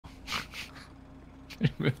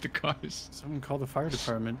Move the cars. Someone call the fire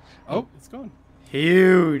department. Oh, it's gone.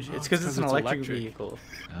 Huge. Oh, It's because it's an electric vehicle.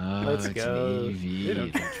 Oh, Let's it's go. an They don't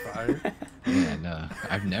EV. catch fire. Yeah, no.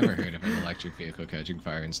 I've never heard of an electric vehicle catching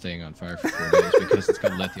fire and staying on fire for 4 days because it's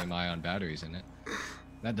got lithium-ion batteries in it.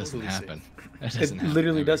 That doesn't happen. That doesn't It happen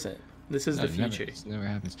literally ever. doesn't. This is No, the it never- future. it never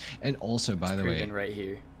happens. And also, by the way, Proven right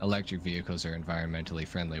here. electric vehicles are environmentally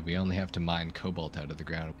friendly. We only have to mine cobalt out of the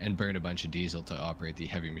ground and burn a bunch of diesel to operate the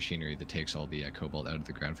heavy machinery that takes all the cobalt out of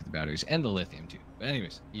the ground for the batteries and the lithium too. But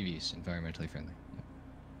anyways, EVs, environmentally friendly.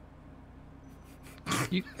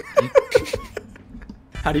 You,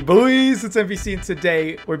 Howdy boys, it's NPC and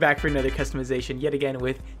today we're back for another customization yet again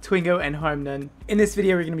with Twingo and HarmNone. In this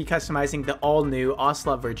video we're going to be customizing the all new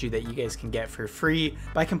Ocelot Virtue that you guys can get for free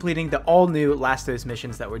by completing the all new Last of Us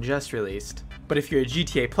missions that were just released. But if you're a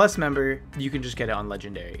GTA Plus member, you can just get it on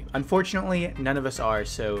Legendary. Unfortunately, none of us are,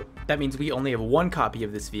 so that means we only have one copy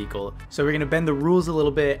of this vehicle. So we're going to bend the rules a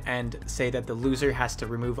little bit and say that the loser has to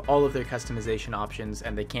remove all of their customization options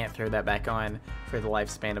and they can't throw that back on for the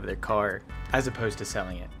lifespan of their car, as opposed to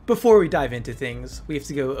selling it. Before we dive into things, we have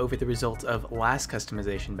to go over the results of last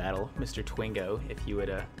customization battle. Mr. Twingo, if you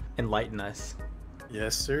would enlighten us.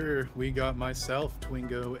 Yes, sir. We got myself,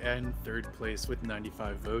 Twingo, and third place with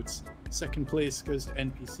 95 votes. Second place goes to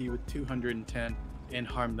NPC with 210, and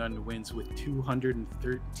HarmNone wins with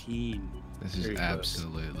 213. this is Very close.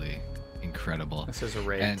 absolutely incredible. This is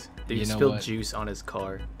rigged. And Dude you know spilled what? juice on his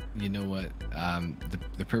car. You know what?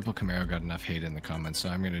 The purple Camaro got enough hate in the comments, so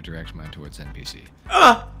I'm going to direct mine towards NPC.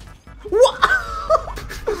 What?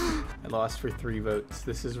 I lost for 3 votes.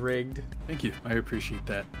 This is rigged. Thank you. I appreciate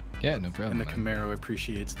that. Yeah, no problem. And the man. Camaro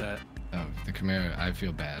appreciates that. Oh, the Camaro, I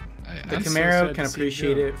feel bad. The I'm so Camaro sad can to see it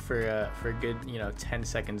appreciate go. it for a good 10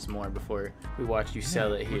 seconds more before we watch you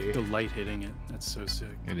sell it Look here. at the light hitting it. That's so sick.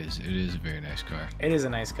 It is a very nice car. It is a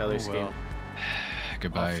nice color Oh, scheme. well.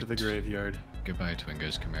 Goodbye. Off to the graveyard. Goodbye,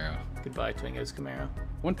 Twingo's Camaro. Goodbye, Twingo's Camaro.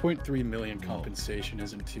 1.3 million compensation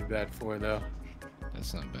isn't too bad for though.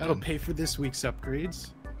 That's not bad. That'll pay for this week's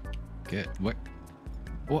upgrades. Get what?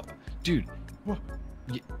 What, dude? What?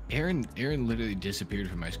 Aaron literally disappeared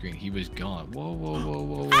from my screen. He was gone. Whoa, whoa, whoa,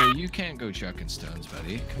 whoa, whoa! You can't go chucking stones,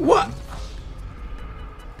 buddy. Come What? on.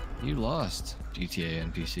 You lost, GTA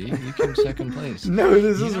NPC. You came second place. No,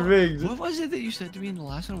 this You is know, rigged. What was it that you said to me in the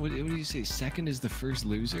last one? What did you say? Second is the first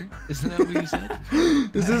loser? Isn't that what you said?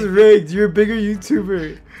 This is rigged. You're a bigger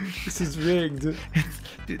YouTuber. This is rigged.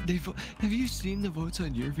 Have you seen the votes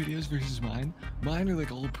on your videos versus mine? Mine are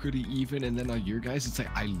like all pretty even, and then on your guys, it's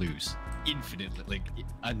like I lose infinitely, like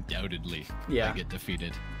undoubtedly. Yeah. I get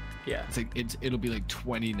defeated. Yeah. It's like it'll be like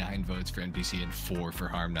 29 votes for NPC and 4 for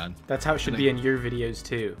HarmNone. That's how it should Like- be in your videos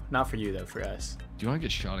too. Not for you though, for us. Do you want to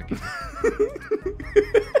get shot again?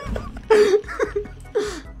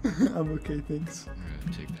 I'm okay, thanks. I'm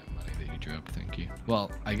gonna take that money that you dropped, thank you.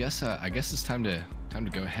 Well, I guess it's time to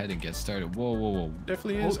go ahead and get started. Whoa, whoa, whoa!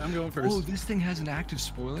 Definitely is. I'm going first. Oh, this thing has an active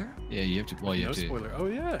spoiler. Yeah, you have to. Well, you No have to. spoiler. Oh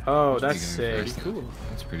yeah. Oh, you that's have to go sick. first. Cool.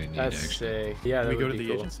 That's pretty neat, That's actually. sick. Yeah, that we go would to be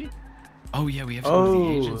the cool. agency. Oh yeah, we have to go to the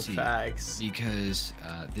Oh, agency facts. because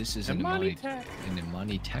this is A an money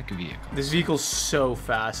Imani tech vehicle. This vehicle's so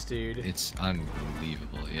fast, dude. It's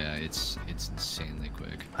unbelievable. Yeah, it's insanely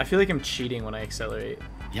quick. I feel like I'm cheating when I accelerate.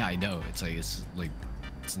 Yeah, I know. It's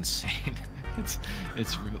insane.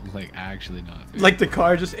 it's like actually not fair. Like the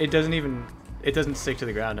car just it doesn't stick to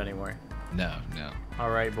the ground anymore. no. All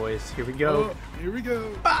right, boys, here we go. Oh, here we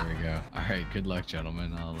go. There we go. All right, good luck,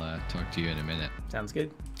 gentlemen. I'll talk to you in a minute. Sounds good.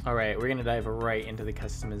 All right, we're gonna dive right into the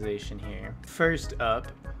customization here. First up,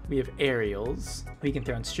 we have aerials. We can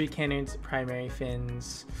throw in street cannons, primary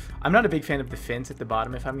fins. I'm not a big fan of the fins at the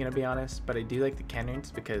bottom, if I'm gonna be honest, but I do like the cannons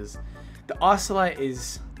because the ocelot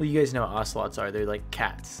is, well, you guys know what ocelots are. They're like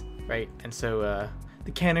cats, right? And so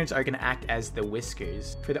the cannons are gonna act as the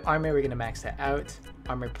whiskers. For the armor, we're gonna max that out.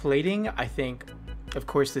 Armor plating, I think, of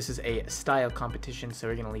course, this is a style competition, so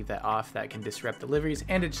we're going to leave that off. That can disrupt deliveries,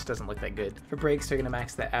 and it just doesn't look that good. For brakes, we're going to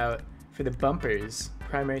max that out. For the bumpers,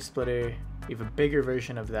 primary splitter, we have a bigger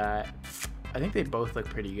version of that. I think they both look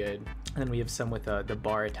pretty good. And then we have some with the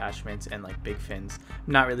bar attachments and like big fins.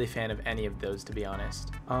 I'm not really a fan of any of those, to be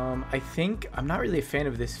honest. I think I'm not really a fan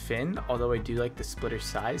of this fin, although I do like the splitter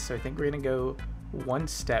size, so I think we're going to go one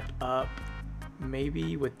step up.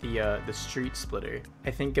 maybe with the street splitter.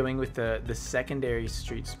 I think going with the secondary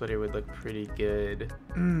street splitter would look pretty good.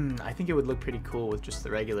 I think it would look pretty cool with just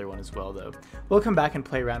the regular one as well, though. We'll come back and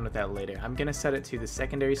play around with that later. I'm gonna set it to the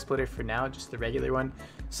secondary splitter for now, just the regular one,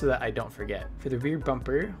 so that I don't forget. For the rear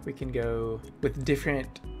bumper, we can go with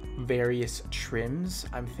different various trims.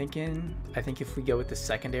 I think if we go with the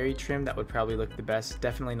secondary trim, that would probably look the best.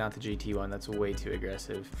 Definitely not the GT one, that's way too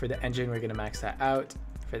aggressive. For the engine, we're gonna max that out.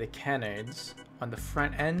 For the canards on the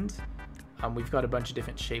front end, we've got a bunch of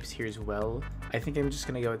different shapes here as well. I think I'm just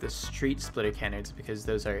gonna go with the street splitter canards because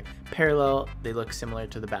those are parallel, they look similar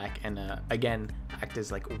to the back, and again, act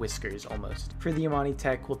as like whiskers almost. For the Imani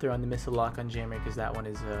tech, we'll throw on the missile lock-on jammer because that one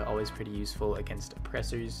is always pretty useful against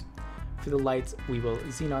oppressors. For the lights, we will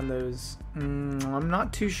xenon those. I'm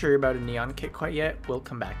not too sure about a neon kit quite yet. We'll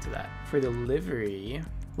come back to that. For the livery,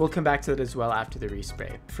 we'll come back to that as well after the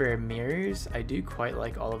respray. For mirrors, I do quite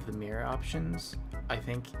like all of the mirror options. I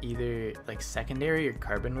think either like secondary or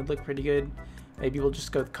carbon would look pretty good. Maybe we'll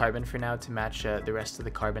just go with carbon for now to match the rest of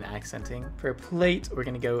the carbon accenting. For a plate, we're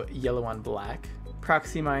gonna go yellow on black.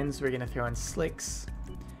 Proxy mines, we're gonna throw on slicks.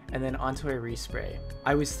 And then onto our respray.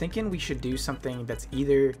 I was thinking we should do something that's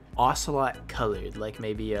either Ocelot colored, like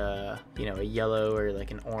maybe a yellow or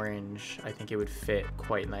like an orange. I think it would fit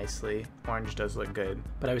quite nicely. Orange does look good.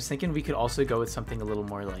 But I was thinking we could also go with something a little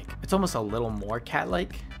more like, it's almost a little more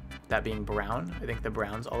cat-like, that being brown. I think the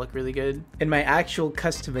browns all look really good. In my actual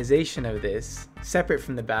customization of this, separate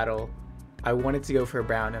from the battle, I wanted to go for a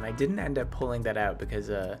brown and I didn't end up pulling that out because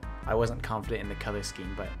I wasn't confident in the color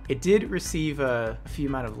scheme, but it did receive a few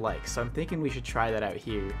amount of likes, so I'm thinking we should try that out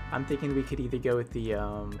here. I'm thinking we could either go with the,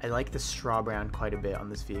 I like the straw brown quite a bit on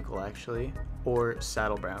this vehicle actually, or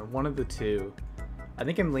saddle brown, one of the two. I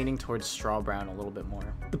think I'm leaning towards straw brown a little bit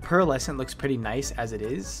more. The pearlescent looks pretty nice as it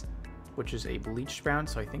is, which is a bleached brown,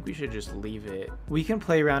 so I think we should just leave it. We can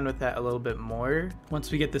play around with that a little bit more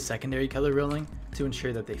once we get the secondary color rolling to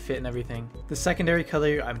ensure that they fit and everything. The secondary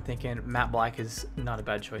color, I'm thinking matte black is not a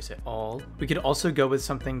bad choice at all. We could also go with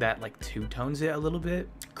something that like two-tones it a little bit.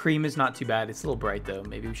 Cream is not too bad, it's a little bright though.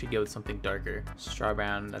 Maybe we should go with something darker. Straw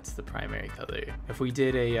brown, that's the primary color. If we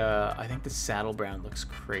did I think the saddle brown looks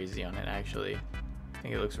crazy on it actually. I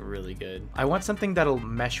think it looks really good. I want something that'll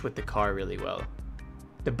mesh with the car really well.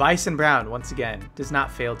 The bison brown, once again, does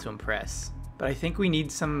not fail to impress. But I think we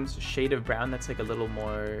need some shade of brown that's like a little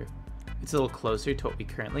more, it's a little closer to what we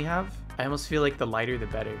currently have. I almost feel like the lighter the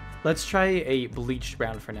better. Let's try a bleached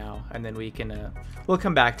brown for now, and then we can, we'll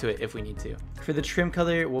come back to it if we need to. For the trim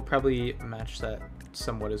color, we'll probably match that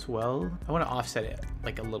somewhat as well. I want to offset it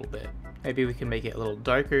like a little bit. Maybe we can make it a little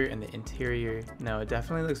darker in the interior. No, it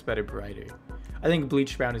definitely looks better brighter. I think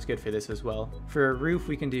bleached brown is good for this as well. For a roof,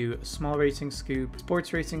 we can do small racing scoop,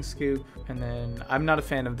 sports racing scoop, and then I'm not a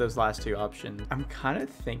fan of those last two options. I'm kind of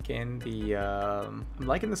thinking the, I'm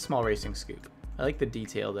liking the small racing scoop. I like the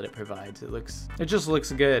detail that it provides. It just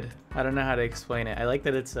looks good. I don't know how to explain it. I like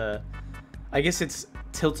that it's I guess it's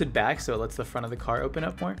tilted back so it lets the front of the car open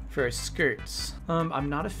up more. For our skirts, I'm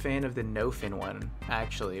not a fan of the no fin one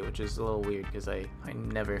actually, which is a little weird because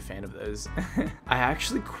I'm never a fan of those. I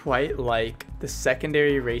actually quite like the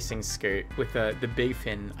secondary racing skirt with the big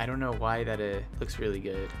fin. I don't know why that looks really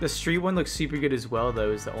good. The street one looks super good as well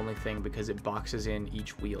though, is the only thing, because it boxes in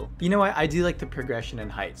each wheel. You know what, I do like the progression in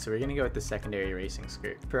height, so we're gonna go with the secondary racing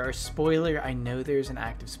skirt. For our spoiler, I know there's an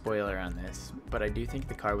active spoiler on this, but I do think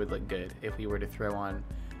the car would look good if we were to throw on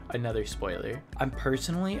another spoiler. I'm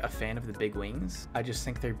personally a fan of the big wings. I just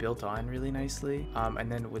think they're built on really nicely.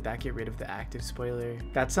 And then would that get rid of the active spoiler?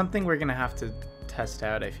 That's something we're gonna have to test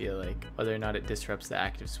out, I feel like, whether or not it disrupts the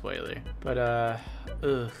active spoiler. But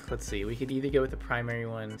let's see, we could either go with the primary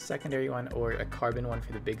one, secondary one, or a carbon one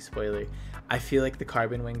for the big spoiler. I feel like the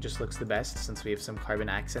carbon wing just looks the best since we have some carbon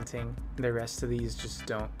accenting. The rest of these just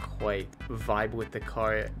don't quite vibe with the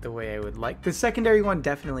car the way I would like. The secondary one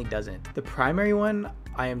definitely doesn't. The primary one,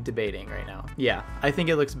 I am debating right now. Yeah, I think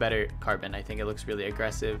it looks better carbon. I think it looks really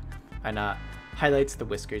aggressive and highlights the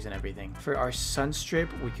whiskers and everything. For our sun strip,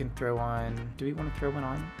 we can throw on, do we want to throw one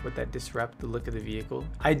on? Would that disrupt the look of the vehicle?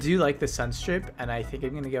 I do like the sun strip, and I think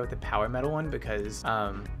I'm gonna go with the power metal one because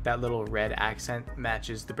that little red accent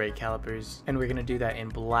matches the brake calipers, and we're gonna do that in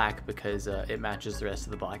black because it matches the rest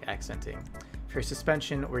of the black accenting. For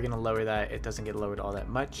suspension, we're gonna lower that. It doesn't get lowered all that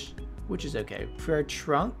much, which is okay. For our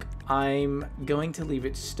trunk, I'm going to leave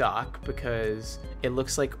it stock because it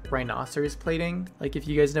looks like rhinoceros plating. Like, if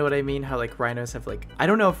you guys know what I mean, how like rhinos have like, I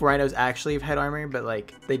don't know if rhinos actually have head armor, but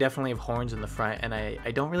like they definitely have horns in the front, and I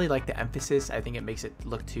don't really like the emphasis. I think it makes it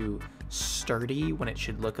look too sturdy when it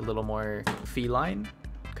should look a little more feline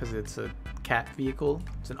because it's a cat vehicle.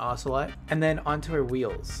 It's an Ocelot. And then onto our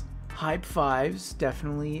wheels. Hype 5s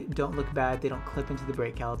definitely don't look bad. They don't clip into the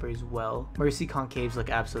brake caliper as well. Mercy concaves look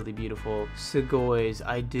absolutely beautiful. Segoys,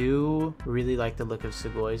 I do really like the look of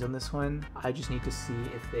Segoys on this one. I just need to see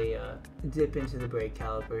if they dip into the brake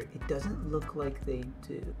caliper. It doesn't look like they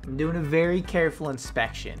do. I'm doing a very careful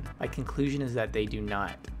inspection. My conclusion is that they do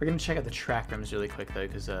not. We're gonna check out the track rims really quick though,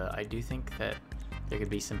 because I do think that there could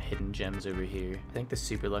be some hidden gems over here. I think the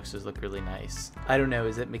Super Luxes look really nice. I don't know,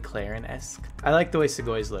 is it McLaren-esque? I like the way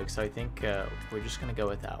Segoys look, so I think we're just gonna go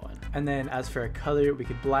with that one. And then as for a color, we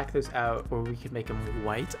could black those out or we could make them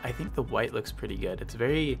white. I think the white looks pretty good. It's a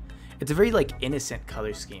very like innocent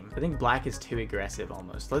color scheme. I think black is too aggressive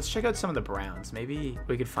almost. Let's check out some of the browns. Maybe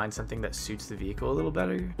we could find something that suits the vehicle a little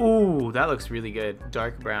better. Ooh, that looks really good.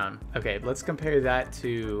 Dark brown. Okay, let's compare that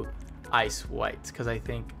to ice white, because I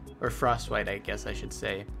think, or frost white, I guess I should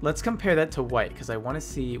say. Let's compare that to white because I want to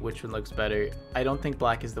see which one looks better. I don't think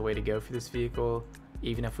black is the way to go for this vehicle,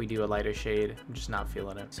 even if we do a lighter shade. I'm just not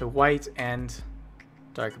feeling it. So white and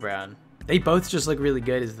dark brown. They both just look really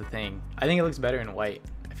good is the thing. I think it looks better in white.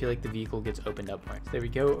 I feel like the vehicle gets opened up more. So there we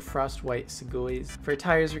go, frost white Segoys. For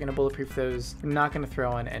tires, we're gonna bulletproof those. We're not gonna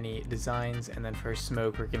throw on any designs, and then for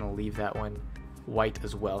smoke, we're gonna leave that one white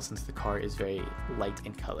as well, since the car is very light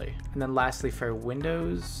in color. And then lastly, for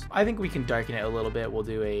windows, I think we can darken it a little bit. We'll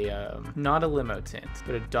do a not a limo tint,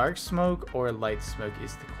 but a dark smoke or a light smoke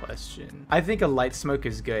is the question. I think a light smoke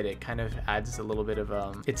is good. It kind of adds a little bit of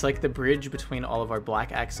it's like the bridge between all of our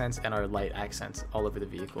black accents and our light accents all over the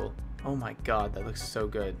vehicle. Oh my god, that looks so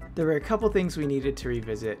good. There were a couple things we needed to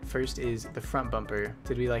revisit. First is the front bumper.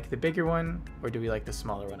 Did we like the bigger one or do we like the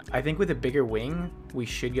smaller one? I think with a bigger wing, we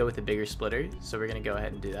should go with a bigger splitter. So we're gonna go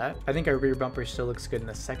ahead and do that. I think our rear bumper still looks good in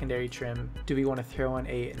the secondary trim. Do we want to throw on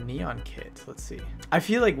a neon kit? Let's see. I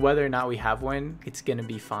feel like whether or not we have one, it's gonna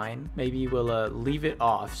be fine. Maybe we'll leave it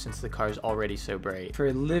off since the car is already so bright. For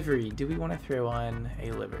a livery, do we want to throw on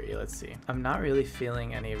a livery? Let's see. I'm not really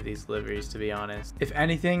feeling any of these liveries, to be honest. If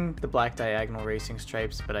anything, the black diagonal racing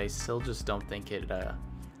stripes, but I still just don't think it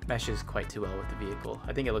meshes quite too well with the vehicle.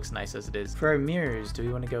 I think it looks nice as it is. For our mirrors, do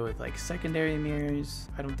we want to go with like secondary mirrors?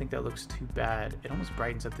 I don't think that looks too bad. It almost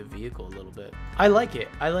brightens up the vehicle a little bit. I like it.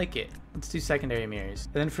 I like it. Let's do secondary mirrors.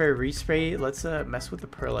 And then for a respray, let's mess with the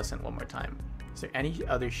pearlescent one more time. Is there any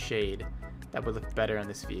other shade that would look better on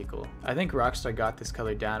this vehicle? I think Rockstar got this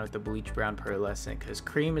color down with the bleach brown pearlescent because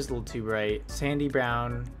cream is a little too bright, sandy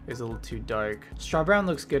brown is a little too dark, straw brown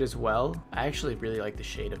looks good as well. I actually really like the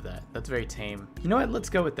shade of that. That's very tame. You know what, let's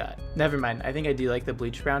go with that. Never mind, I think I do like the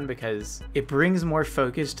bleach brown because it brings more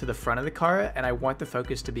focus to the front of the car, and I want the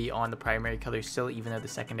focus to be on the primary color still, even though the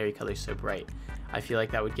secondary color is so bright. I feel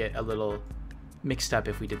like that would get a little mixed up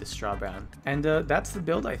if we did the straw brown. And that's the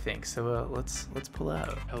build, I think. So let's pull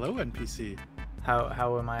out. Hello, NPC.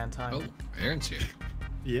 How am I on time? Oh, Aaron's here.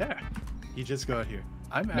 Yeah, he just got here.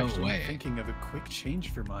 I'm No actually way. thinking of a quick change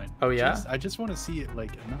for mine. Oh, yeah? I just want to see it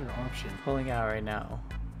like another option. Pulling out right now.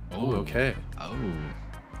 Oh, okay. Oh.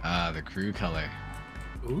 The crew color.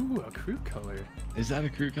 Ooh, a crew color. Is that a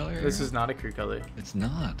crew color? This is not a crew color. It's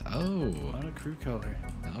not. Oh. Not a crew color.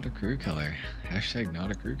 Not a crew color. Hashtag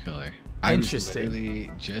not a crew color. Interesting. I was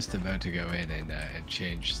literally just about to go in and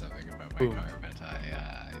change something about my Ooh. car, but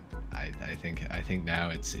I think now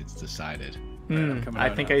it's decided. I'm coming I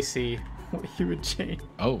out think now. I see what you would change.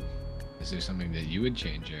 Oh, is there something that you would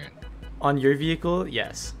change, Aaron? On your vehicle,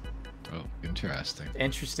 yes. Oh, interesting.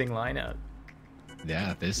 Interesting lineup.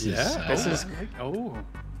 Yeah, this Yeah, This is. is- oh,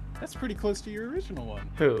 that's pretty close to your original one.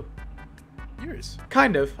 Who? Yours.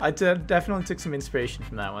 Kind of. I definitely took some inspiration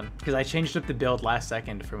from that one because I changed up the build last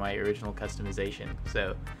second for my original customization.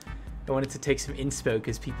 So I wanted to take some inspo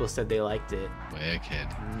because people said they liked it. Wicked.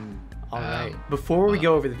 All right. Before we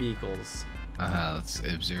go over the vehicles, Let's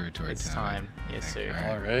observatory it's time. time. Yes, Okay, sir.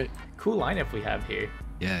 all All right. Cool lineup we have here.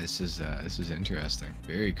 Yeah, this is interesting.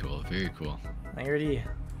 Very cool. Very cool. I already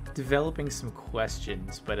developing some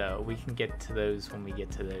questions, but we can get to those when we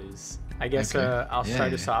get to those. I guess Okay. I'll Yeah, start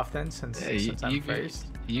yeah. us off then since I'm you first.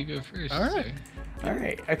 You go first. All right. sir. All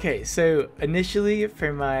right. Okay. So initially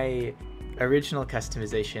for my original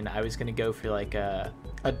customization, I was gonna go for like a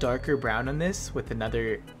darker brown on this with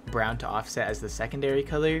another brown to offset as the secondary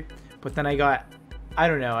color. But then I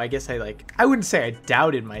don't know. I guess I wouldn't say I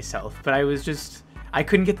doubted myself, but I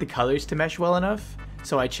couldn't get the colors to mesh well enough.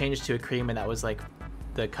 So I changed to a cream, and that was like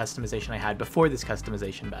the customization I had before this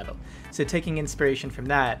customization battle. So taking inspiration from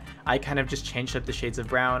that, I kind of just changed up the shades of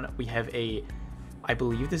brown. We have I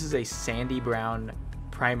believe this is a sandy brown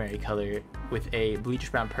primary color with a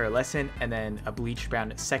bleach brown pearlescent and then a bleach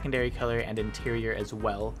brown secondary color and interior as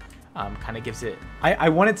well. Kind of gives it. I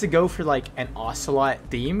wanted to go for like an Ocelot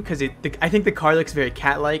theme because I think the car looks very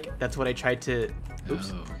cat-like. That's what I tried to.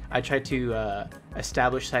 Oops. Oh. I tried to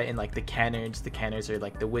establish that in like the canards. The canards are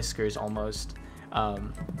like the whiskers almost.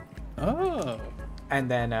 Oh. And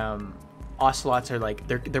then ocelots are like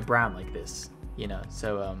they're brown like this, you know.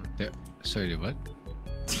 So Sorry, what?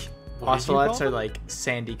 ocelots are like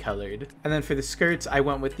sandy colored. And then for the skirts, I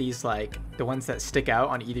went with these like the ones that stick out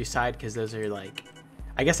on either side because those are like,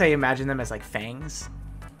 I guess I imagine them as like fangs,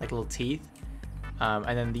 like little teeth. And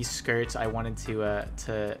then these skirts, I wanted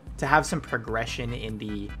to have some progression in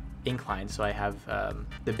the incline, so I have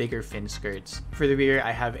the bigger fin skirts. For the rear,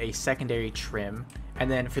 I have a secondary trim. And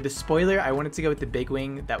then for the spoiler, I wanted to go with the big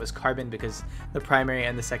wing that was carbon because the primary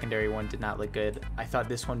and the secondary one did not look good. I thought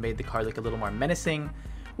this one made the car look a little more menacing,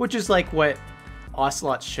 which is like what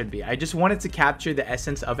Ocelots should be. I just wanted to capture the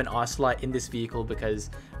essence of an Ocelot in this vehicle because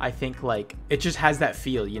I think like it just has that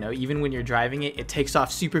feel, you know, even when you're driving it, it takes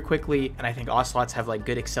off super quickly. And I think Ocelots have like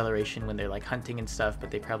good acceleration when they're like hunting and stuff, but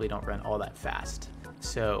they probably don't run all that fast.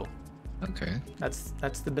 So Okay. that's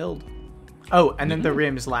the build. Oh, and then the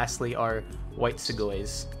rims lastly are white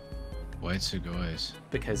Segoys White Segoys.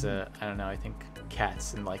 because I don't know, I think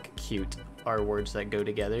cats and like cute are words that go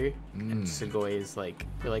together, and Segoy is like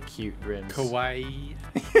they're like cute rims. Kawaii.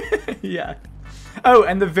 Yeah. Oh,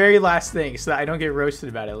 and the very last thing, so that I don't get roasted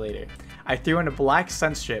about it later, I threw in a black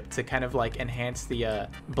sunstrip to kind of like enhance the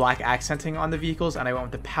black accenting on the vehicles, and I went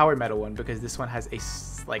with the power metal one because this one has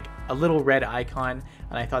a little red icon,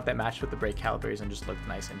 and I thought that matched with the brake calipers and just looked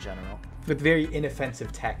nice in general. With very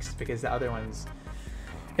inoffensive text because the other ones,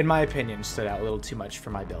 in my opinion, stood out a little too much for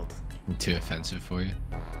my build. Too offensive for you?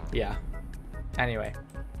 Yeah. Anyway.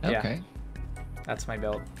 Okay. Yeah, that's my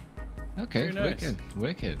build. Okay. Very nice.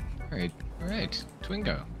 Wicked. All right.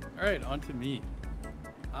 Twingo. All right, on to me.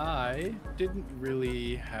 I didn't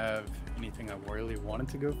really have anything I really wanted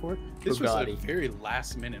to go for. This was a very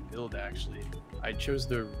last-minute build, actually. I chose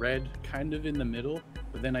the red kind of in the middle,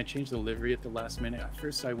 but then I changed the livery at the last minute. At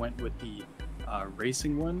first, I went with the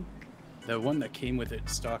racing one, the one that came with it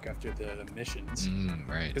stock after the missions.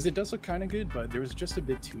 Right. Because it does look kind of good, but there was just a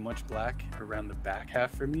bit too much black around the back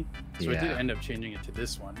half for me. So I did end up changing it to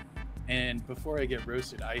this one. And before I get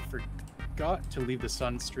roasted, I forgot to leave the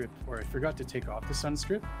sun strip, or I forgot to take off the sun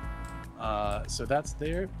strip. So that's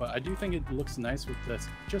there, but I do think it looks nice with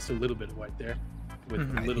just a little bit of white there, with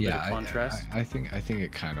a little bit of contrast. I think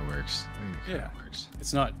it kind of works. Works.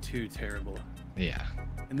 It's not too terrible. Yeah.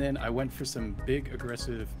 And then I went for some big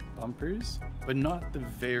aggressive bumpers, but not the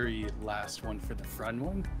very last one for the front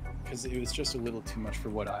one, because it was just a little too much for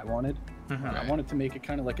what I wanted. I wanted to make it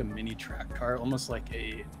kind of like a mini track car, almost like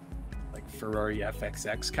a Ferrari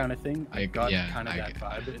FXX kind of thing. I got kind of that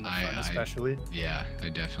vibe in the front especially. Yeah, I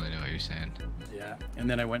definitely know what you're saying. Yeah, and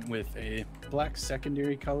then I went with a black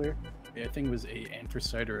secondary color. I think it was a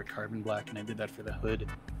anthracite or a carbon black, and I did that for the hood.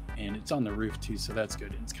 And it's on the roof too, so that's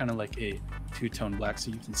good. It's kind of like a two-tone black,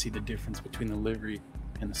 so you can see the difference between the livery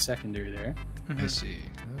and the secondary there. I see.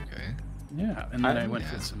 Okay. Yeah, and then I went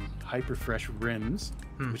with some hyper fresh rims,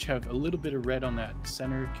 which have a little bit of red on that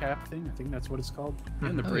center cap thing. I think that's what it's called.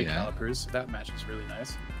 And the brake calipers, so that matches really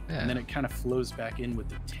nice. Yeah. And then it kind of flows back in with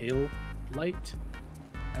the tail light,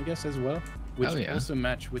 I guess, as well, which also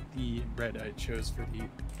match with the red I chose for the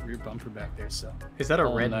rear bumper back there. So is that a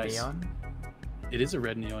red neon? It is a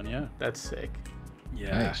red neon, yeah. That's sick.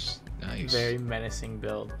 Yeah. Nice. Very menacing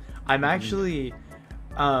build. I'm actually,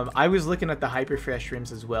 I was looking at the hyper fresh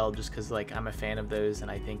rims as well, just because like I'm a fan of those,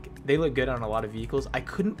 and I think they look good on a lot of vehicles. I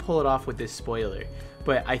couldn't pull it off with this spoiler,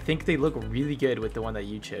 but I think they look really good with the one that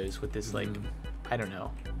you chose with this like, I don't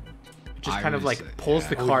know, it just kind of like pulls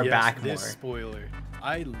the car back more. This spoiler,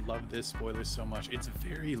 I love this spoiler so much. It's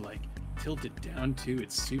very like tilted down too.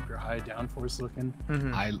 It's super high downforce looking.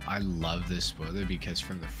 I love this spoiler because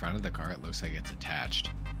from the front of the car it looks like it's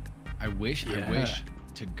attached. I wish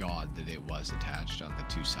to God that it was attached on the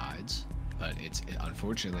two sides, but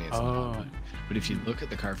unfortunately it's not. But if you look at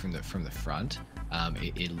the car from the front,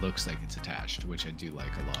 it looks like it's attached, which I do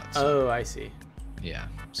like a lot. So, I see. Yeah,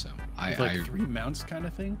 so like three mounts kind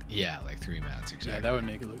of thing. Yeah, like three mounts, exactly. Yeah, that would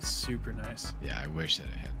make it look super nice. Yeah, I wish that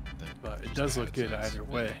it had. But it does look good either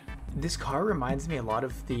way. This car reminds me a lot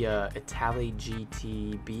of the Itali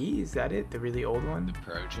GTB. Is that it? The really old one? The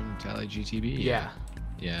Progen Itali GTB? Yeah.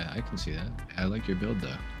 Yeah, I can see that. I like your build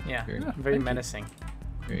though. Yeah, very menacing.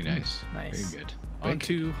 Very nice. Nice. Very good. On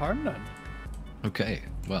to HarmNone. Okay,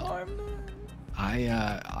 well,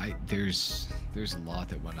 There's a lot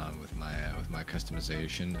that went on with my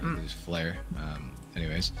customization. There's flare.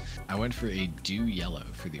 Anyways, I went for a dew yellow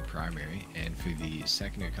for the primary, and for the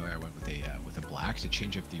secondary color I went with a black to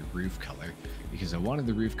change up the roof color, because I wanted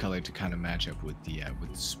the roof color to kind of match up with the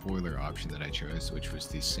spoiler option that I chose, which was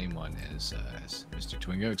the same one as Mr.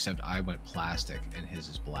 Twingo, except I went plastic and his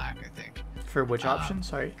is black, I think. For which option?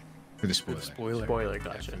 Sorry. For the spoiler. Spoiler,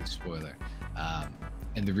 gotcha. Yeah, for the spoiler.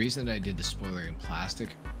 And the reason that I did the spoiler in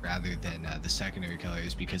plastic rather than the secondary color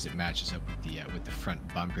is because it matches up with the front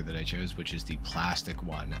bumper that I chose, which is the plastic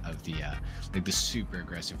one of the like the super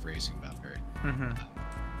aggressive racing bumper.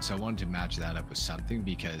 So I wanted to match that up with something,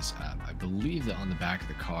 because I believe that on the back of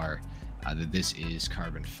the car that this is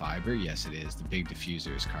carbon fiber. Yes, it is. The big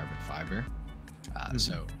diffuser is carbon fiber.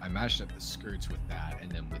 So I matched up the skirts with that,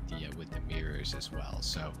 and then with the mirrors as well.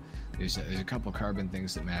 So there's a couple carbon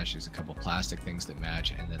things that match, there's a couple plastic things that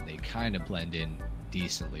match, and then they kind of blend in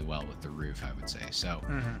decently well with the roof, I would say. So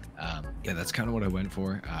yeah, that's kind of what I went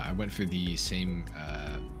for. I went for the same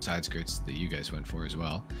side skirts that you guys went for as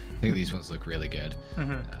well. I think these ones look really good.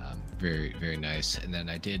 Very, very nice. And then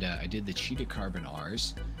I did the cheetah carbon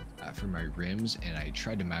R's for my rims, and I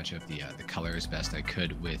tried to match up the color as best I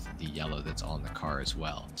could with the yellow that's on the car as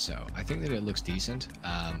well. So I think that it looks decent.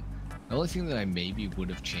 The only thing that I maybe would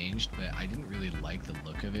have changed, but I didn't really like the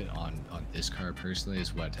look of it on this car personally,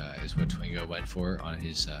 is what Twingo went for on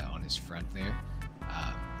his front there,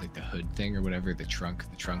 like the hood thing or whatever, the trunk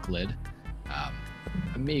lid. I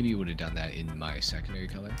maybe would have done that in my secondary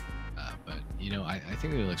color. But you know, I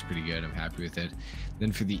think it looks pretty good. I'm happy with it.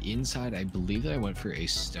 Then for the inside, I believe that I went for a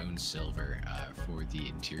stone silver for the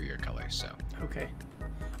interior color. So okay.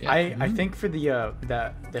 Yeah. I think for the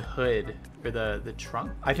hood or the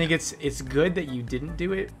trunk, I think it's good that you didn't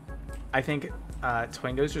do it. I think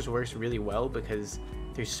Twingo's just works really well because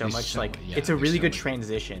there's so much it's a really good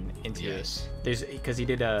transition into it. There's because he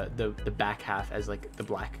did the back half as like the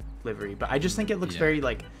black livery, but I just think it looks very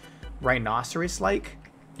like rhinoceros like.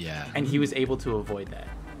 Yeah. And he was able to avoid that.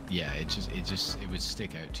 Yeah, it would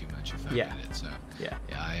stick out too much if I did it. So yeah,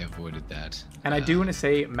 I avoided that. And I do want to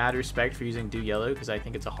say mad respect for using dew yellow, because I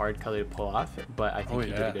think it's a hard color to pull off, but I think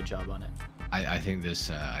you did a good job on it. I think this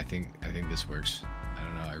this works. I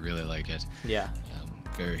don't know, I really like it. Yeah.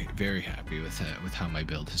 Very, very happy with how my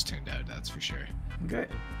build has turned out, that's for sure. Good.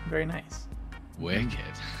 Very nice. Wicked.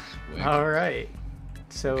 All right.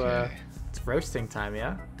 So okay. It's roasting time,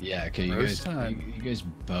 yeah? Yeah, okay, you guys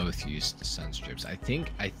both used the sun strips. I think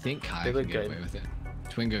Kai can get away with it.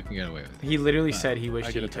 Twingo can get away with it. He literally said he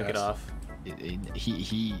wished he took it off.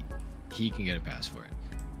 He can get a pass for it.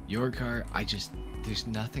 Your car, there's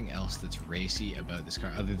nothing else that's racy about this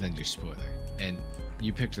car other than your spoiler. And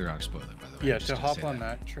you picked the wrong spoiler, by the way. Yeah, to hop on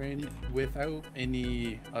that train without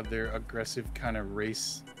any other aggressive kind of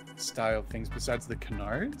race style things besides the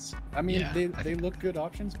canards. I mean, they look good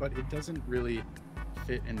options, but it doesn't really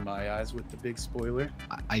fit in my eyes with the big spoiler.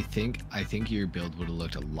 I think your build would have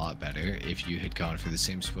looked a lot better if you had gone for the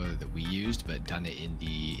same spoiler that we used, but done it in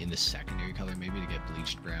the secondary color, maybe, to get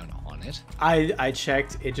bleached brown on it. I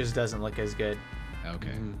checked, it just doesn't look as good.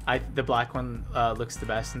 Okay. The black one looks the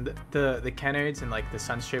best, and the canards and like the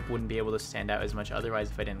sunstrip wouldn't be able to stand out as much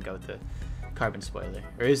otherwise if I didn't go with the carbon spoiler.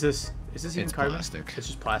 Or is this even carbon? Plastic. It's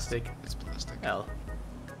just plastic. It's plastic. L.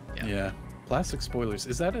 Yeah. Plastic spoilers.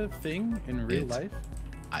 Is that a thing in real life?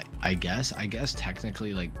 I guess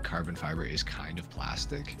technically like carbon fiber is kind of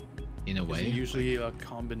plastic in a way. Is it usually a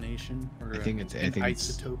combination or I think an it's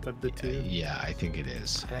isotope of the two? Yeah, I think it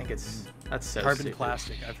is. I think that's so carbon stupid.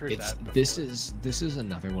 plastic. I've heard that before. This is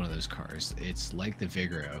another one of those cars. It's like the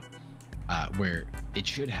Vigoro, where it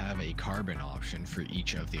should have a carbon option for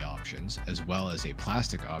each of the options, as well as a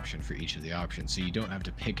plastic option for each of the options. So you don't have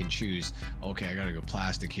to pick and choose, okay, I gotta go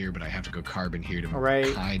plastic here, but I have to go carbon here to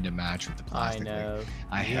kind of match with the plastic. I know. Thing.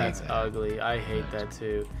 I hate That's that. ugly. I hate that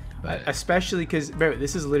too. But, especially because, bro,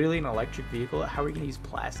 this is literally an electric vehicle. How are we gonna use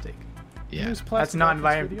plastic? yeah. There's That's plastic not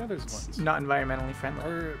options for the others ones. not environmentally friendly.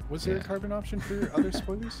 Or was there a carbon option for other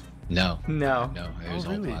spoilers? No. No. It was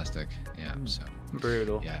all plastic. Yeah. So.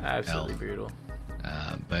 Brutal. Yeah. Absolutely brutal.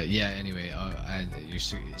 But yeah, anyway, your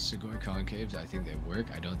Segoy concaves, I think they work.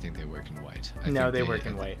 I don't think they work in white. No, they work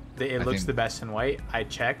in white. It looks the best in white. I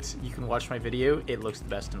checked. You can watch my video. It looks the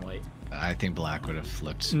best in white. I think black would have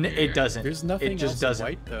flipped. It doesn't. There's nothing it just else doesn't.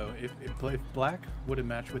 in white though. If black would have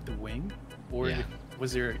matched with the wing, or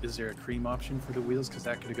is there a cream option for the wheels? Because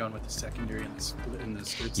that could have gone with the secondary and the split in the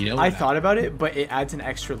skirts. You know, I thought about it, but it adds an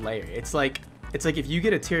extra layer. It's like It's like if you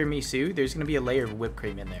get a tiramisu, there's gonna be a layer of whipped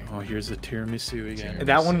cream in there. Oh, here's a tiramisu again.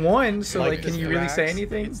 That one won, so like, the can you really say Thrax,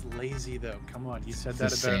 anything? It's lazy though. Come on, you said It's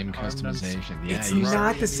that the about same HarmNone's- customization. Yeah, It's you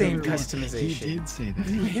not the said- same He customization. did say that.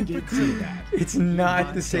 He did say that. It's not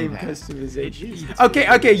did the say same that. customization.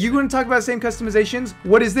 Okay, you want to talk about same customizations?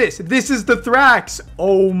 What is this? This is the Thrax.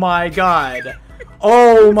 Oh my god.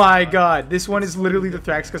 Oh my god. This one is literally the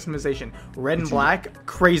Thrax customization. Red and black,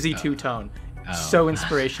 crazy two-tone. So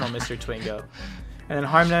inspirational, Mr. Twingo. And then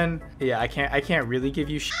HarmNone, yeah, I can't really give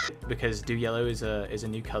you shit because Dew Yellow is a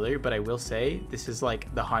new color, but I will say this is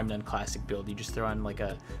like the HarmNone classic build. You just throw on like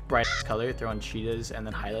a bright color, throw on cheetahs, and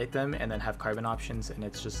then highlight them, and then have carbon options, and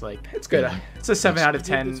it's just like, it's good. It's a 7 out of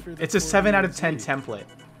 10. It's a 7 out of 10 template.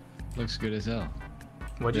 Looks good as hell.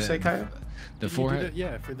 What'd you say, Kyle? The You 400. did it,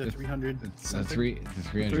 yeah, for the 300. The something.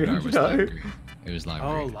 300 was lime green. It was lime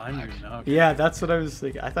Oh, green. lime black. green. Okay. Yeah, that's what I was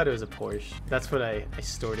thinking. I thought it was a Porsche. That's what I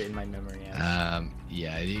stored it in my memory as.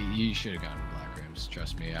 Yeah, you should have gone with black rims.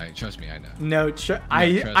 Trust me, I know. No, trust I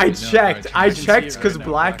me, checked. no, I can see checked it because right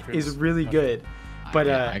now, black black is rims. really good, but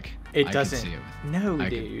I it could doesn't. see it No, I could-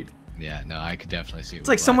 dude. Yeah, no, I could definitely see it. It's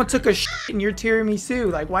like someone took a shit in your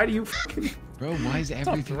tiramisu. Like, why do you fucking... Bro, why is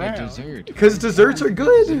everything a brown. dessert? Because desserts are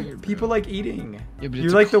good. Dessert, People bro. like eating. Yeah, but You're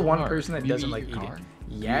it's a like the one car. person that You doesn't eat like your eating. car?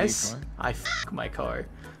 You eat your Yes, car? I fuck my car.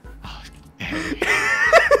 Oh, hey.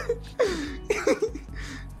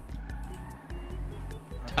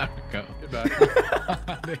 Time to go. Goodbye.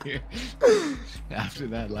 Outta here. After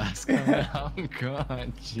that last comment, I'm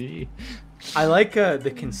gone. Gee. I like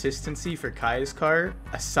the consistency for Kai's car.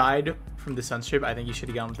 Aside from the Sunstrip, I think you should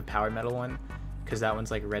have gone with the Power Metal one, because that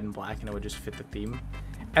one's like red and black and it would just fit the theme.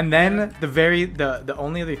 And then the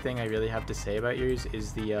only other thing I really have to say about yours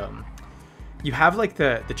is the you have like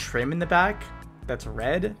the trim in the back that's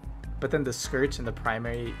red, but then the skirts and the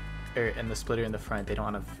primary and the splitter in the front, they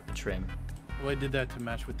don't have a trim. Well, I did that to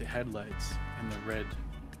match with the headlights and the red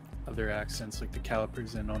other accents like the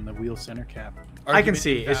calipers and on the wheel center cap. I can Argument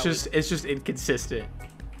see invalid. it's just inconsistent.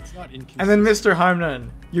 It's not inconsistent. And then Mr.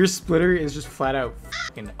 HarmNone, your splitter is just flat out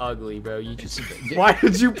fucking ugly, bro. You just why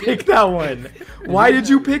did you pick that one? Why did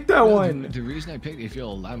you pick that one? The reason I picked it, if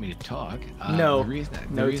you'll allow me to talk. No, the reason,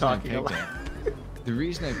 no the reason talking I picked allowed. it. The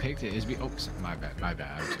reason I picked it is oh, sorry, my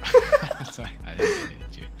bad. Sorry, I didn't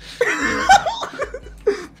hit you.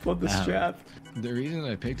 Pull the strap. The reason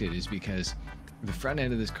I picked it is because the front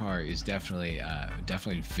end of this car is definitely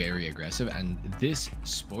very aggressive, and this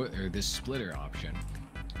splitter option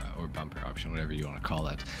or bumper option, whatever you want to call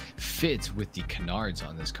it, fits with the canards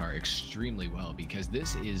on this car extremely well, because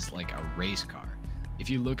this is like a race car. If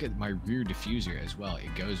you look at my rear diffuser as well,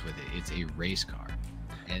 it goes with it. It's a race car.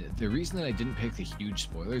 And the reason that I didn't pick the huge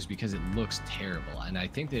spoilers because it looks terrible, and I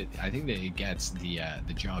think that it gets the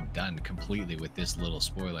job done completely with this little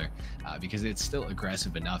spoiler, because it's still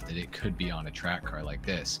aggressive enough that it could be on a track car like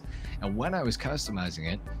this. And when I was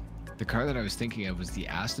customizing it, the car that I was thinking of was the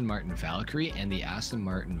Aston Martin Valkyrie and the Aston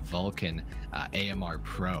Martin Vulcan AMR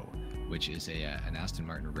Pro, which is an Aston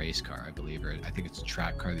Martin race car, I believe, or I think it's a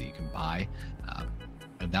track car that you can buy.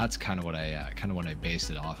 And that's kind of what I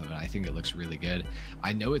based it off of, and I think it looks really good.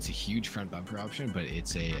 I know it's a huge front bumper option, but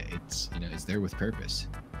it's there with purpose.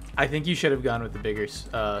 I think you should have gone with the bigger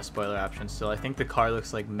spoiler option still. I think the car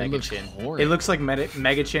looks like Mega looks Chin. horrid. It looks like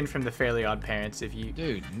Mega Chin from the Fairly Odd Parents. If you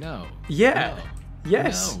Dude, no. Yeah. No.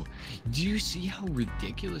 Yes. No. Do you see how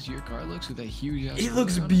ridiculous your car looks with that huge ass It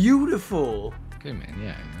looks spoiler on beautiful. Good man, yeah.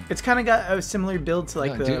 I know. It's kind of got a similar build to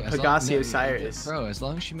like No, the dude, as long- Pegasio no, Cyrus. Bro, as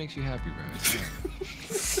long as she makes you happy, bro.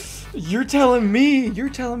 It's fine. You're telling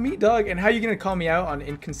me, dog. And how are you gonna call me out on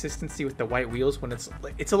inconsistency with the white wheels when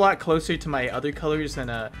it's a lot closer to my other colors than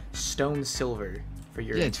a stone silver for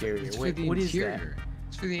your Yeah, interior? it's for the What is that? interior.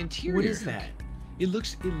 It's for the interior. What is that? It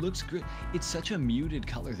looks good. It's such a muted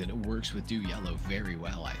color that it works with Dew Yellow very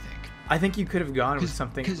well, I think. I think you could have gone with 'Cause-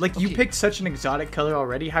 something 'cause- like you okay. picked such an exotic color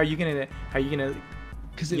already. How are you gonna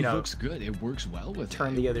Because it looks good. It works well with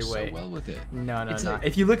turn it. the It other works way. So well with it. No. It's like-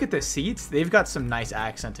 If you look at the seats, they've got some nice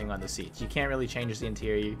accenting on the seats. You can't really change the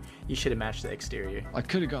interior. You should have matched the exterior. I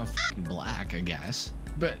could have gone f***ing black, I guess.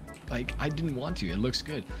 But, like, I didn't want to. It looks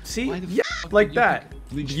good. See? Why the Yeah, fuck like did you that. pick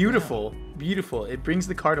bleached Beautiful. Beautiful. It brings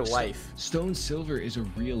the car to life. Stone silver is a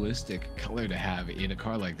realistic color to have in a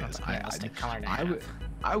car like this. That's a realistic color to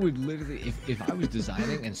I would literally, if I was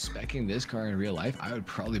designing and speccing this car in real life, I would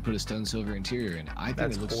probably put a stone silver interior in. I think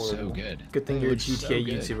That's it looks horrible. so good. Good thing It you're a looks so GTA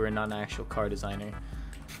good. YouTuber and not an actual car designer.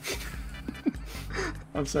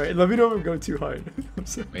 I'm sorry. Let me know if I'm going too hard. I'm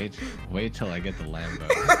sorry. Wait till I get the Lambo.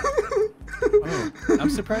 Oh, I'm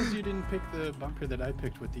surprised you didn't pick the bumper that I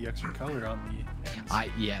picked with the extra color on the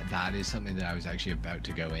ends. Yeah, that is something that I was actually about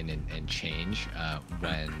to go in and change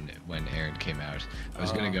when Aaron came out. I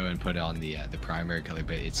was gonna go and put on the primary color,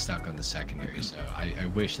 but it's stuck on the secondary. So I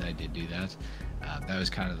wish that I did do that. That was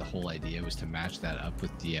kind of the whole idea, was to match that up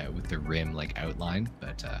with the rim like outline.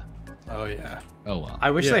 But Oh yeah. oh well.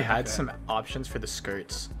 I wish Yeah, they had okay. some options for the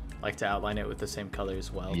skirts, like to outline it with the same color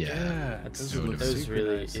as well. Yeah. That's those would look those super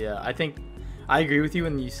really nice. yeah. I think I agree with you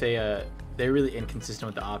when you say they're really inconsistent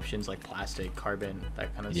with the options like plastic, carbon,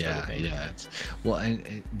 that kind of sort of thing. Yeah. Well,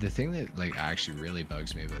 and the thing that like actually really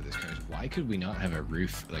bugs me about this car is, why could we not have a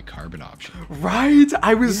roof like carbon option? Right?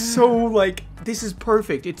 I was so like, this is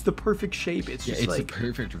perfect. It's the perfect shape. It's Yeah, just it's like, the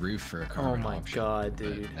perfect roof for a oh carbon my option. god, But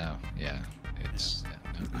dude. no, yeah, it's. Yeah,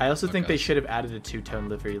 no, I also fuck think they us. should have added a two-tone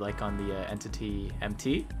livery like on the Entity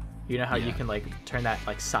MT. You know how you Yeah. can like turn that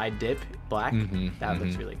like side dip black? Mhm, That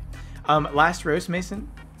looks mhm. really good. Last roast, Mason.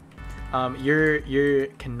 Your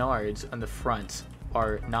canards on the front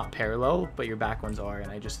are not parallel, but your back ones are,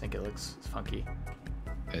 and I just think it looks funky.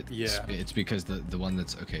 It's because the one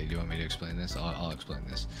that's okay. Do you want me to explain this? I'll explain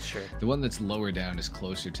this. Sure. The one that's lower down is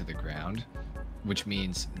closer to the ground, which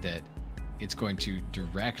means that it's going to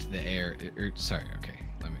direct the air. Sorry. Okay.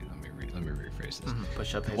 Let me rephrase this.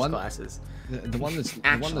 Push up his one- glasses. The one that's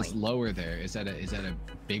the one that's lower there is at a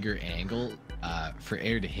bigger angle for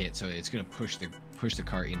air to hit, so it's going to push the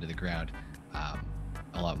car into the ground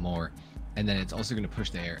a lot more, and then it's also going to push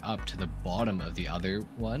the air up to the bottom of the other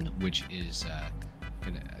one, which is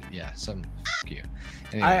gonna some you.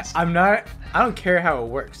 Anyways, I don't care how it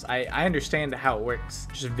works. I understand how it works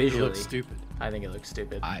just It visually. looks stupid. I think it looks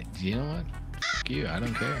stupid. you know what? You, I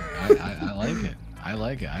don't care. I like it. I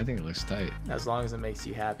like it. I think it looks tight. As long as it makes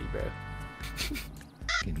you happy, bro.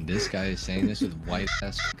 And this guy is saying this with white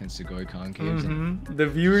ass fucking Sugoi concaves and The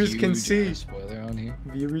viewers can huge see. ass spoiler on here.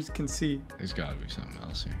 Viewers can see. There's gotta be something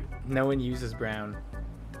else here. No one uses brown.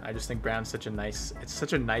 I just think brown's such a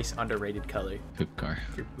nice underrated color. Poop car.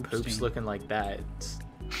 If your Poop poop's stain. looking like that, it's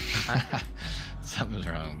Something's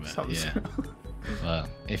wrong, but something's yeah. Well,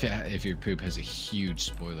 if your poop has a huge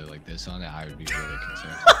spoiler like this on it, I would be really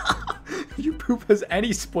concerned. If your poop has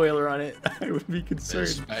any spoiler on it, I would be concerned.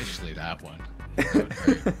 Especially that one. That would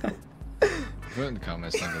hurt. Vote in the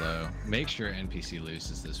comments down below. Make sure NPC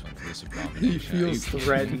loses this one for this abomination. He feels You-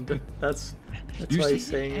 threatened. That's You why say he's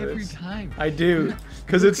saying it every this. time. I do, Look-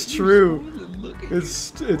 because look it's at your true. spoiler, look at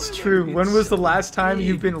It's your true. spoiler. When It's was the so last time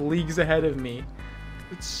you've big. been leagues ahead of me?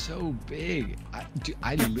 It's so big.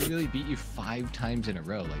 I literally beat you 5 times in a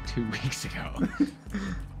row like 2 weeks ago.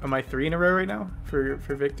 Am I 3 in a row right now for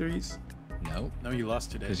victories? No, No, you lost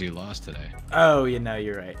today. because you lost today. Oh, yeah, no,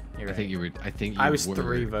 you're right. You're right. I think you were. I was were,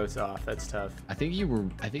 3 votes off. That's tough. I think you were.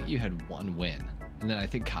 I think you had 1 win, and then I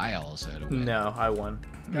think Kyle also had a win. No, I won.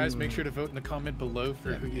 Guys, make sure to vote in the comment below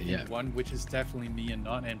for Yeah, who you yeah. think won, which is definitely me and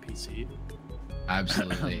not NPC.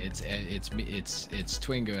 Absolutely, it's me. It's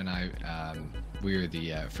Twingo and I. We're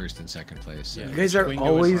the first and second place. So. Yeah. You guys are Twingo is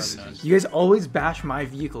always HarmNone. you guys always bash my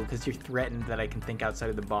vehicle because you're threatened that I can think outside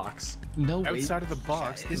of the box. No, wait. Outside of the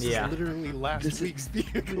box, this Yeah. is literally last This is- week's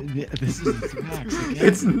vehicle. Yeah, this is the Thrax again.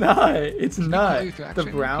 It's not. It's Can you not. call your Thrax The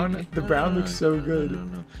right now? brown. Can you- The No, brown no, looks no, so no,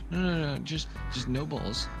 good. No. Just no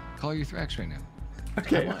balls. Call your Thrax right now.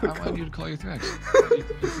 Okay. I want you to call your Thrax.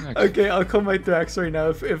 Okay, I'll call my Thrax right now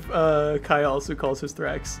if Kai also calls his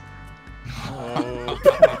Thrax. Oh.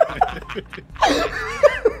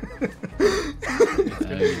 It's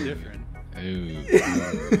gonna be different.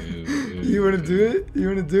 You want to do it? You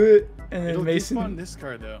want to do it? And then It'll Mason. despawn this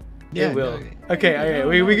car though. It will. no, Okay. No, Okay. no,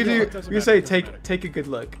 we no, can it do. doesn't We can matter, say it doesn't matter. take a good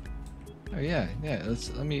look. Oh yeah.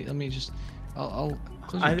 Let me just. I'll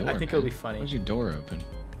close your I door. think it'll man. be funny. Close your door open.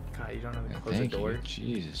 God, you don't know how Yeah, to close the thank door. you.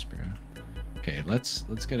 Jesus, bro. Okay, let's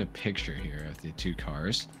get a picture here of the 2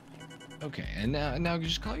 cars. Okay, and now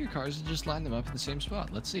just call your cars and just line them up in the same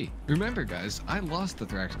spot. Let's see. Remember, guys, I lost the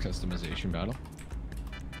Thrax customization battle.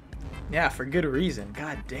 Yeah, for good reason.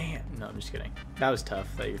 God damn. No, I'm just kidding. That was tough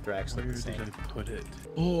that your Thrax Where looked the did same. I put it?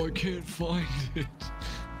 Oh, I can't find it.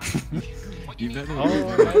 you better. Oh,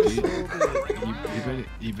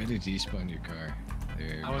 You better despawn your car.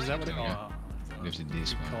 There. How was that what it we go. called? You have to Call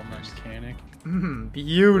despawn my first. mechanic.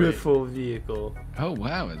 Beautiful vehicle. Oh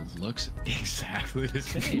wow, it looks exactly the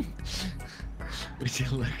same. Would you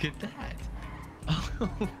look at that?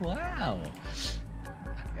 Oh wow.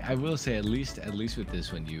 I will say at least with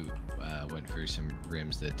this one you went for some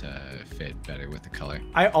rims that fit better with the color.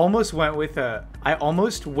 I almost went with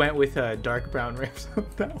a dark brown rims on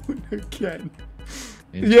that one again.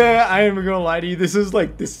 Yeah, I am gonna lie to you. This is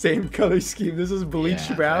like the same color scheme. This is bleached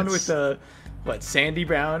Yeah, brown with that's- What, Sandy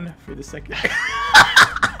Brown for the second?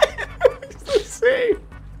 It's the same.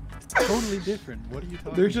 It's totally different. What are you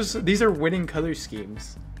talking They're about? just, these are winning color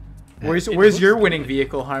schemes. It Where's looks your good. winning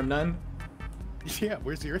vehicle, HarmNone? Yeah,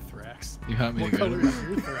 where's your Thrax? You want me What to go? color is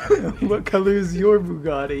your Thrax? What color is your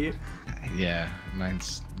Bugatti? Yeah,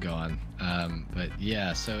 mine's gone. But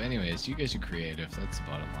yeah, so anyways, you guys are creative. That's the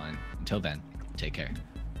bottom line. Until then, take care.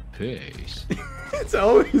 Peace. It's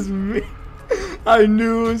always me. I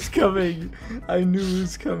knew it was coming. I knew it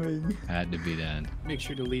was coming. Had to be done. Make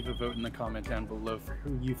sure to leave a vote in the comment down below for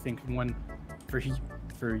who you think won. For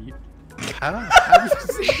you. How do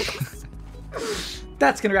you say this?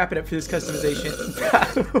 That's gonna wrap it up for this customization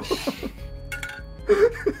battle.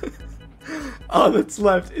 All that's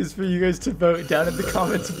left is for you guys to vote down in the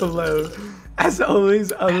comments below. As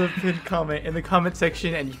always, I'll leave a pinned comment in the comment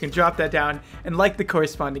section, and you can drop that down and like the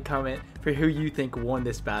corresponding comment for who you think won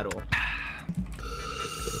this battle.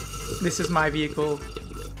 This is my vehicle.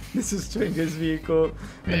 This is Twingo's vehicle.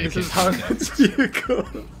 Yeah, And this is okay. HarmNone's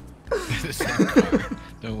vehicle. The same car.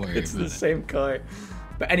 Don't worry It's about the it. same car.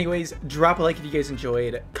 But anyways, drop a like if you guys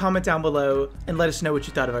enjoyed, comment down below, and let us know what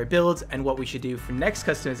you thought of our builds and what we should do for next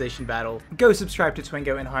customization battle. Go subscribe to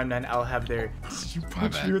Twingo and HarmNone. I'll have their... Did you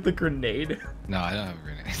punch bad. me with a grenade? No, I don't have a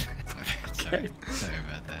grenade. Sorry. Okay. Sorry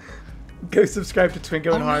about that. Go subscribe to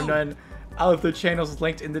Twingo and Oh, no. HarmNone. I'll have their channels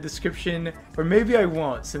linked in the description, or maybe I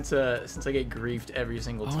won't, since I get griefed every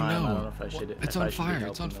single Oh time. no. I don't know if I should. It's if I on should be fire.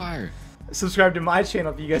 It's on helping them. fire. Subscribe to my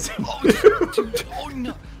channel if you guys. Dude, oh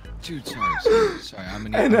no. Dude, sorry. I'm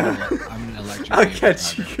an electric. I'll vehicle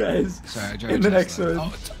catch you driver. guys Sorry, I drive in the a next Tesla. one.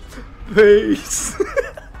 Oh, it's- Peace.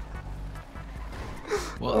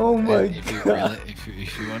 well, Oh my if you God. really,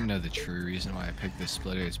 if you want to know the true reason why I picked this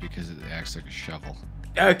splitter, it's because it acts like a shovel.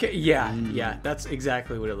 Okay, yeah, that's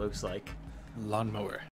exactly what it looks like. Lawnmower.